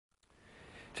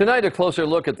Tonight, a closer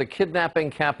look at the kidnapping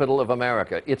capital of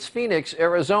America. It's Phoenix,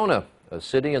 Arizona, a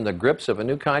city in the grips of a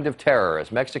new kind of terror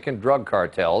as Mexican drug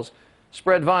cartels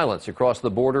spread violence across the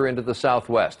border into the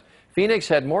southwest. Phoenix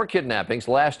had more kidnappings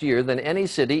last year than any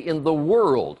city in the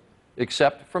world,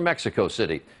 except for Mexico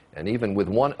City. And even with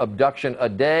one abduction a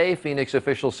day, Phoenix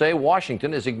officials say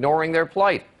Washington is ignoring their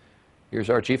plight.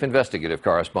 Here's our chief investigative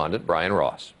correspondent, Brian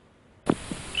Ross.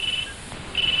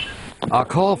 A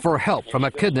call for help from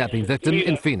a kidnapping victim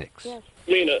in Phoenix.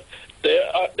 Mina,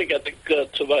 they got the gun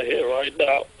to my head right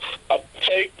now. I'm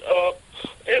taped up,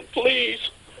 and please,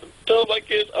 tell my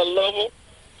kids I love them.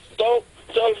 Don't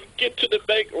tell them to get to the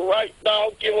bank right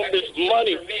now. Give them this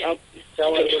money.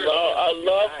 I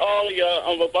love all of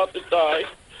y'all. I'm about to die.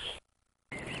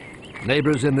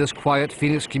 Neighbors in this quiet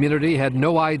Phoenix community had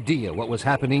no idea what was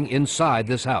happening inside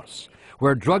this house,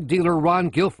 where drug dealer Ron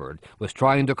Guilford was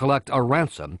trying to collect a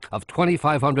ransom of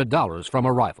 $2,500 from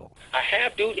a rival. I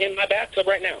have dude in my bathtub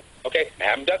right now, okay? I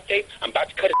have him duct tape. I'm about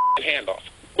to cut his hand off.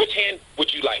 Which hand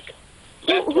would you like?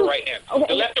 Left or right hand? Okay.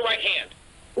 The left or right hand?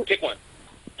 Pick one.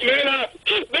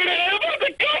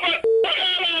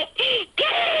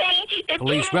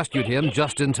 Police rescued him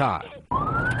just in time.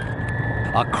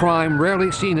 A crime rarely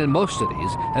seen in most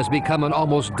cities has become an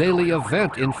almost daily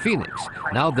event in Phoenix,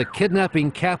 now the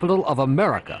kidnapping capital of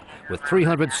America, with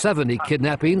 370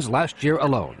 kidnappings last year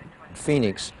alone.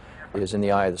 Phoenix is in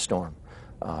the eye of the storm,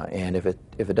 and if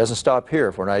it doesn't stop here,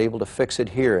 if we're not able to fix it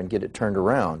here and get it turned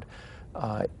around,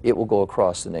 it will go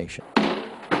across the nation.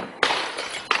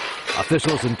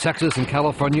 Officials in Texas and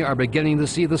California are beginning to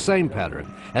see the same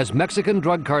pattern as Mexican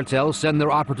drug cartels send their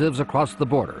operatives across the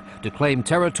border to claim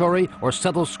territory or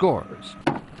settle scores.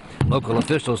 Local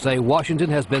officials say Washington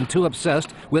has been too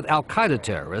obsessed with al-Qaeda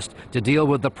terrorists to deal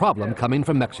with the problem coming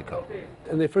from Mexico.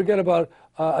 And they forget about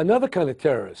another kind of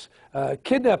terrorists,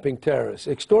 kidnapping terrorists,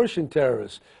 extortion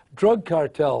terrorists, drug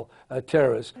cartel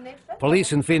terrorists.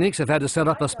 Police in Phoenix have had to set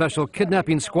up a special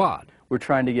kidnapping squad. We're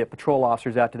trying to get patrol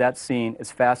officers out to that scene as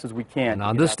fast as we can. And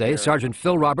on this day, Sergeant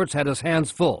Phil Roberts had his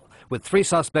hands full with 3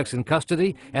 suspects in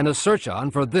custody and a search on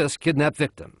for this kidnapped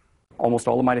victim. Almost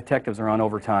all of my detectives are on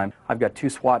overtime. I've got 2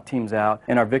 SWAT teams out,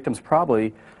 and our victim's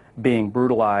probably being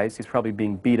brutalized. He's probably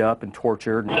being beat up and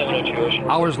tortured.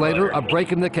 Hours later, a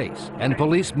break in the case, and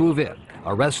police move in,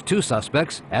 arrest 2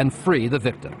 suspects, and free the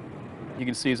victim. You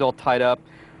can see he's all tied up.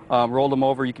 Rolled him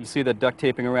over. You can see the duct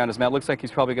taping around his mouth. Looks like he's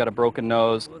probably got a broken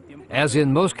nose. As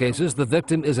in most cases, the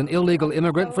victim is an illegal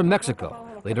immigrant from Mexico,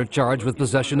 later charged with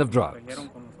possession of drugs.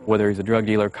 Whether he's a drug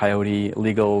dealer, coyote,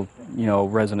 legal,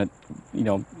 resident,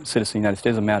 citizen of the United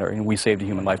States, doesn't matter. And we saved a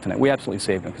human life tonight. We absolutely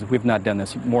saved him, because if we've not done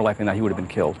this, more likely than not, he would have been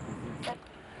killed.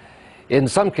 In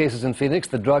some cases in Phoenix,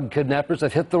 the drug kidnappers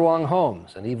have hit the wrong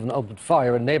homes and even opened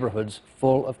fire in neighborhoods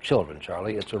full of children,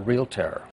 Charlie. It's a real terror.